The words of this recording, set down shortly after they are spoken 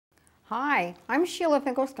Hi, I'm Sheila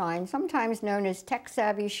Finkelstein, sometimes known as Tech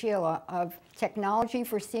Savvy Sheila of Technology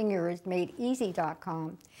for Seniors Made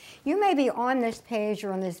Easy.com. You may be on this page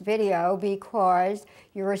or on this video because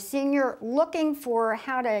you're a senior looking for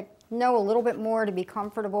how to know a little bit more to be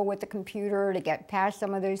comfortable with the computer, to get past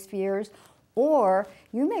some of those fears. Or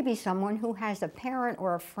you may be someone who has a parent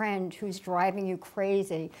or a friend who's driving you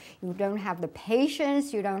crazy. You don't have the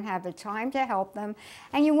patience, you don't have the time to help them,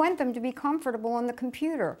 and you want them to be comfortable on the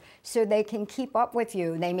computer so they can keep up with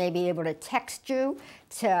you. They may be able to text you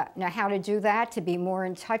to know how to do that, to be more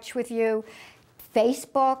in touch with you.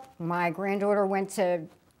 Facebook, my granddaughter went to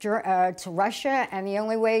Russia, and the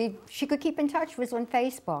only way she could keep in touch was on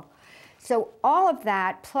Facebook. So all of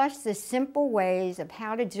that, plus the simple ways of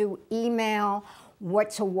how to do email,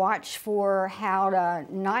 what to watch for, how to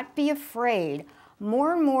not be afraid.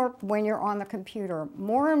 More and more when you're on the computer,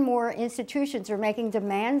 more and more institutions are making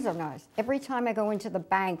demands on us. Every time I go into the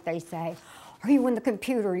bank, they say, are you on the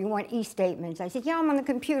computer? You want e-statements? I say, yeah, I'm on the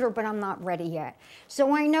computer, but I'm not ready yet.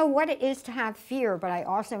 So I know what it is to have fear, but I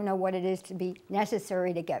also know what it is to be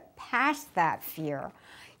necessary to get past that fear.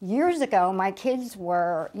 Years ago, my kids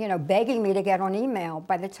were, begging me to get on email.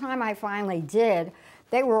 By the time I finally did,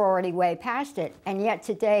 they were already way past it. And yet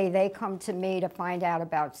today, they come to me to find out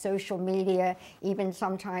about social media, even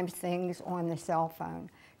sometimes things on the cell phone.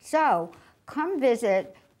 So come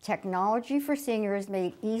visit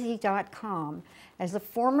technologyforseniorsmadeeasy.com. As a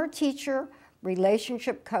former teacher,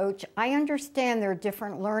 relationship coach, I understand there are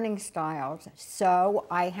different learning styles. So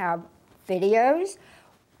I have videos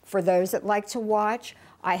for those that like to watch.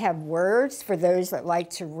 I have words for those that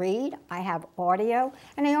like to read. I have audio,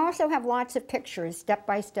 and I also have lots of pictures step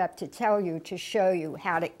by step to tell you, to show you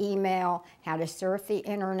how to email, how to surf the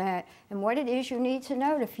internet, and what it is you need to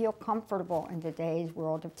know to feel comfortable in today's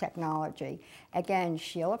world of technology. Again,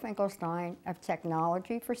 Sheila Finkelstein of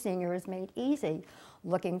Technology for Seniors Made Easy.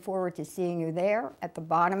 Looking forward to seeing you there. At the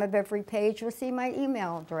bottom of every page, you'll see my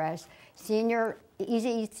email address,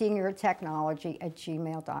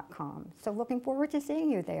 easyseniortechnology@gmail.com. So looking forward to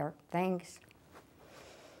seeing you there. Thanks.